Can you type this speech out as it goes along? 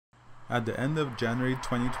At the end of January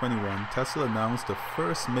 2021, Tesla announced the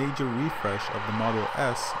first major refresh of the Model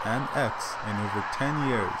S and X in over 10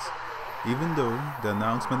 years. Even though the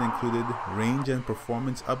announcement included range and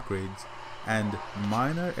performance upgrades and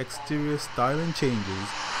minor exterior styling changes,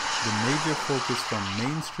 the major focus from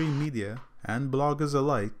mainstream media and bloggers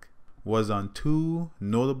alike was on two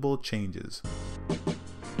notable changes.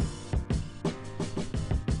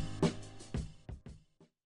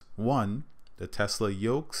 One, the Tesla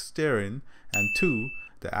Yoke steering, and two,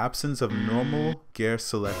 the absence of normal gear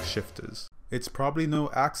select shifters. It's probably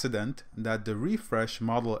no accident that the refreshed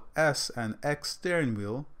Model S and X steering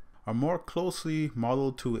wheel are more closely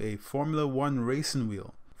modeled to a Formula 1 racing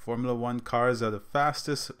wheel. Formula 1 cars are the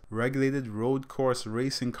fastest regulated road course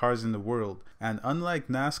racing cars in the world, and unlike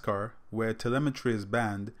NASCAR, where telemetry is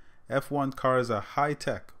banned, F1 cars are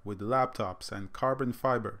high-tech with laptops and carbon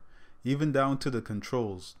fiber, even down to the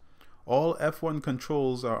controls. All F1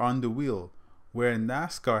 controls are on the wheel, where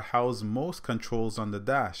NASCAR houses most controls on the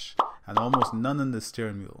dash and almost none on the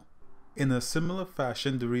steering wheel. In a similar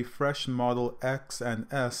fashion, the refreshed Model X and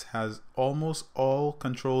S has almost all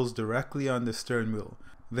controls directly on the steering wheel.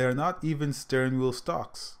 They are not even steering wheel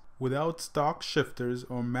stocks. Without stock shifters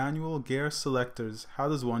or manual gear selectors, how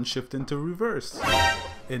does one shift into reverse?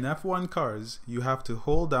 In F1 cars, you have to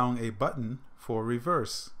hold down a button for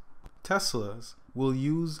reverse. Teslas will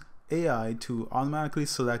use AI to automatically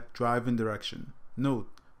select driving direction. Note,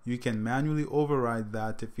 you can manually override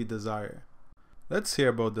that if you desire. Let's hear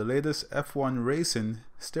about the latest F1 racing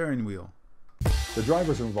steering wheel. The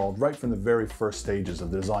drivers are involved right from the very first stages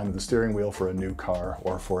of the design of the steering wheel for a new car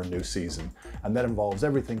or for a new season. And that involves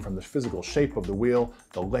everything from the physical shape of the wheel,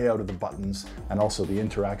 the layout of the buttons, and also the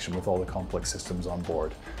interaction with all the complex systems on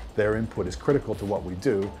board. Their input is critical to what we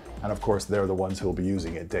do, and of course they're the ones who will be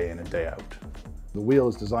using it day in and day out. The wheel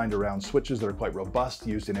is designed around switches that are quite robust,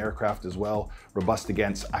 used in aircraft as well, robust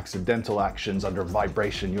against accidental actions under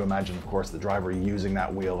vibration. You imagine, of course, the driver using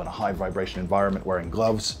that wheel in a high vibration environment wearing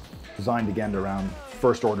gloves. Designed again around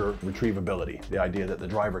first order retrievability, the idea that the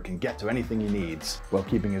driver can get to anything he needs while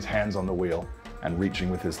keeping his hands on the wheel and reaching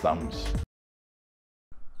with his thumbs.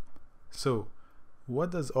 So,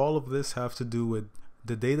 what does all of this have to do with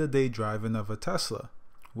the day-to-day driving of a Tesla?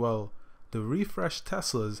 Well, the refreshed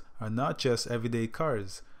Teslas are not just everyday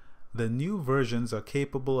cars. The new versions are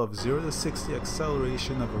capable of 0 to 60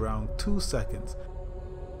 acceleration of around 2 seconds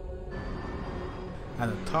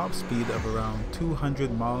and a top speed of around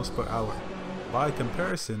 200 miles per hour. By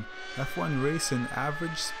comparison, F1 racing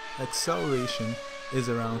average acceleration is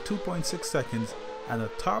around 2.6 seconds and a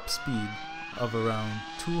top speed of around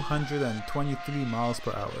 223 miles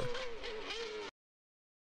per hour.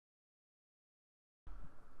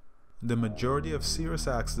 The majority of serious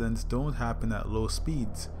accidents don't happen at low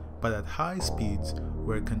speeds, but at high speeds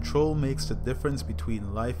where control makes the difference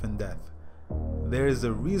between life and death. There is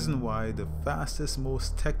a reason why the fastest,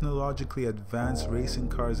 most technologically advanced racing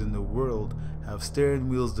cars in the world have steering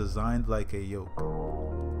wheels designed like a yoke.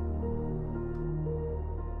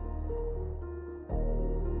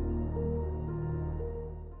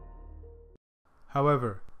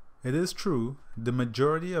 However, it is true, the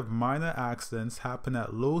majority of minor accidents happen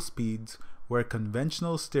at low speeds where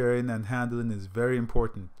conventional steering and handling is very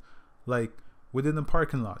important, like within a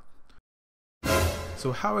parking lot.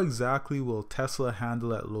 So how exactly will Tesla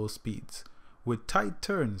handle at low speeds? With tight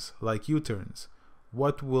turns, like U-turns,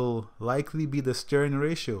 what will likely be the steering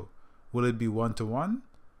ratio? Will it be 1-to-1?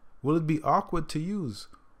 Will it be awkward to use?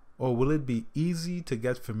 Or will it be easy to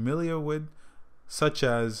get familiar with, such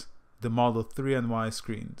as the Model 3 and Y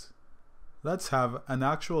screens? Let's have an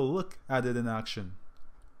actual look at it in action.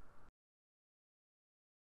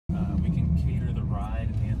 We can cater the ride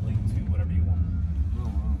and handling to whatever you want.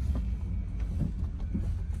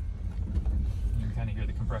 You can kind of hear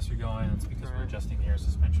the compressor going. That's because we're adjusting the air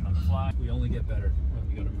suspension on the fly. We only get better when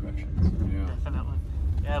we go to production. Yeah. Definitely.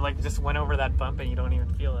 Yeah, like just went over that bump and you don't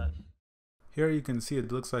even feel it. Here you can see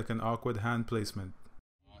it looks like an awkward hand placement.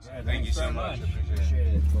 Yeah, thank you so much.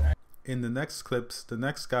 Appreciate it. In the next clips, the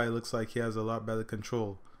next guy looks like he has a lot better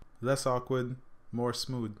control. Less awkward, more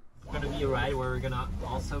smooth. It's going to be a ride where we're going to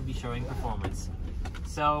also be showing performance.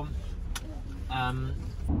 So,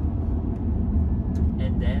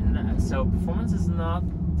 so performance is not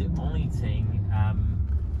the only thing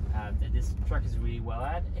that this truck is really well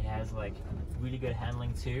at. It has like really good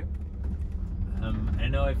handling too. I don't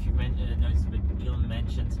know if you noticed, but Elon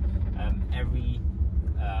mentioned every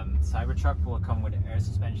Cybertruck will come with air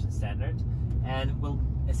suspension standard, and will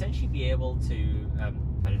essentially be able to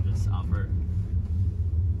competitors offer.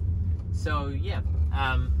 So yeah,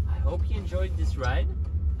 I hope you enjoyed this ride,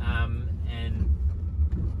 and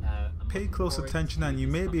I'm pay close attention and you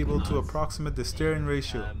may be able to approximate the steering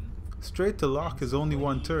ratio. Straight to lock is only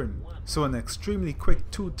 1 turn, so an extremely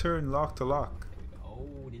quick 2-turn lock to lock.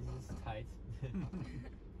 Oh, this is tight.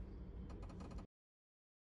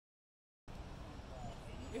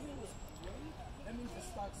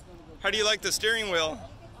 How do you like the steering wheel?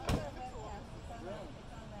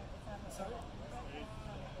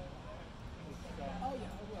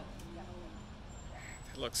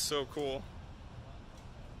 It looks so cool.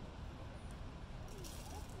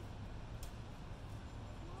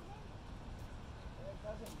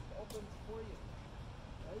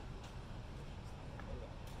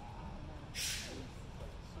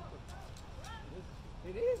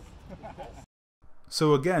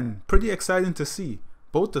 So again, pretty exciting to see.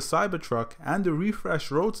 Both the Cybertruck and the refreshed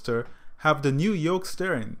Roadster have the new yoke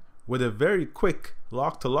steering with a very quick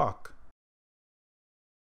lock to lock.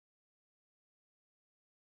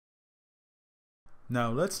 Now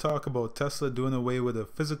let's talk about Tesla doing away with a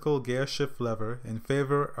physical gear shift lever in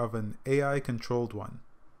favor of an AI controlled one.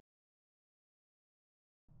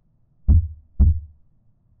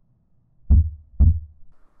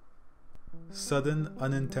 Sudden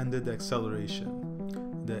unintended acceleration.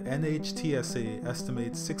 The NHTSA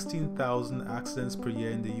estimates 16,000 accidents per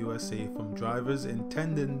year in the USA from drivers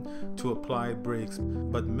intending to apply brakes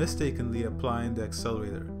but mistakenly applying the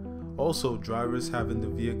accelerator. Also, drivers having the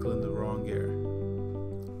vehicle in the wrong gear.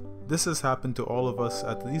 This has happened to all of us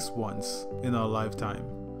at least once in our lifetime.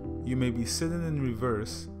 You may be sitting in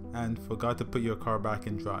reverse and forgot to put your car back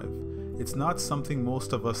in drive. It's not something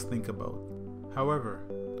most of us think about. However,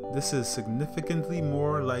 this is significantly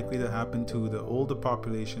more likely to happen to the older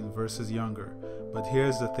population versus younger. But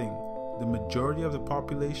here's the thing, the majority of the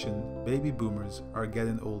population, baby boomers, are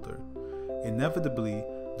getting older. Inevitably,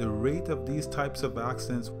 the rate of these types of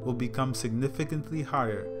accidents will become significantly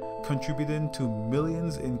higher, contributing to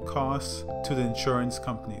millions in costs to the insurance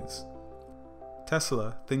companies.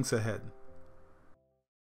 Tesla thinks ahead.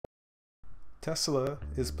 Tesla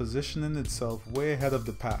is positioning itself way ahead of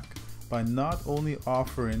the pack by not only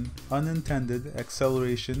offering unintended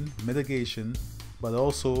acceleration mitigation, but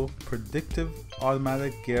also predictive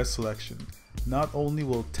automatic gear selection. Not only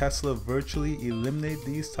will Tesla virtually eliminate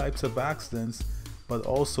these types of accidents, but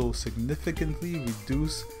also significantly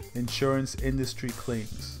reduce insurance industry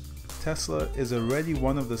claims. Tesla is already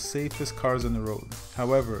one of the safest cars on the road.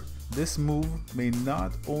 However, this move may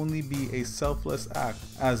not only be a selfless act,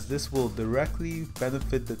 as this will directly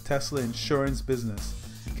benefit the Tesla insurance business,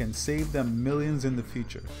 can save them millions in the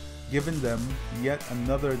future, giving them yet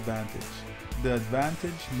another advantage. The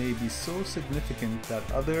advantage may be so significant that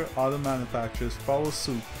other auto manufacturers follow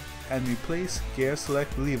suit and replace gear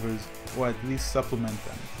select levers or at least supplement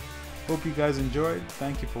them. Hope you guys enjoyed.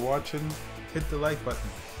 Thank you for watching. Hit the like button,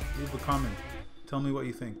 leave a comment, tell me what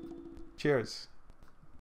you think. Cheers.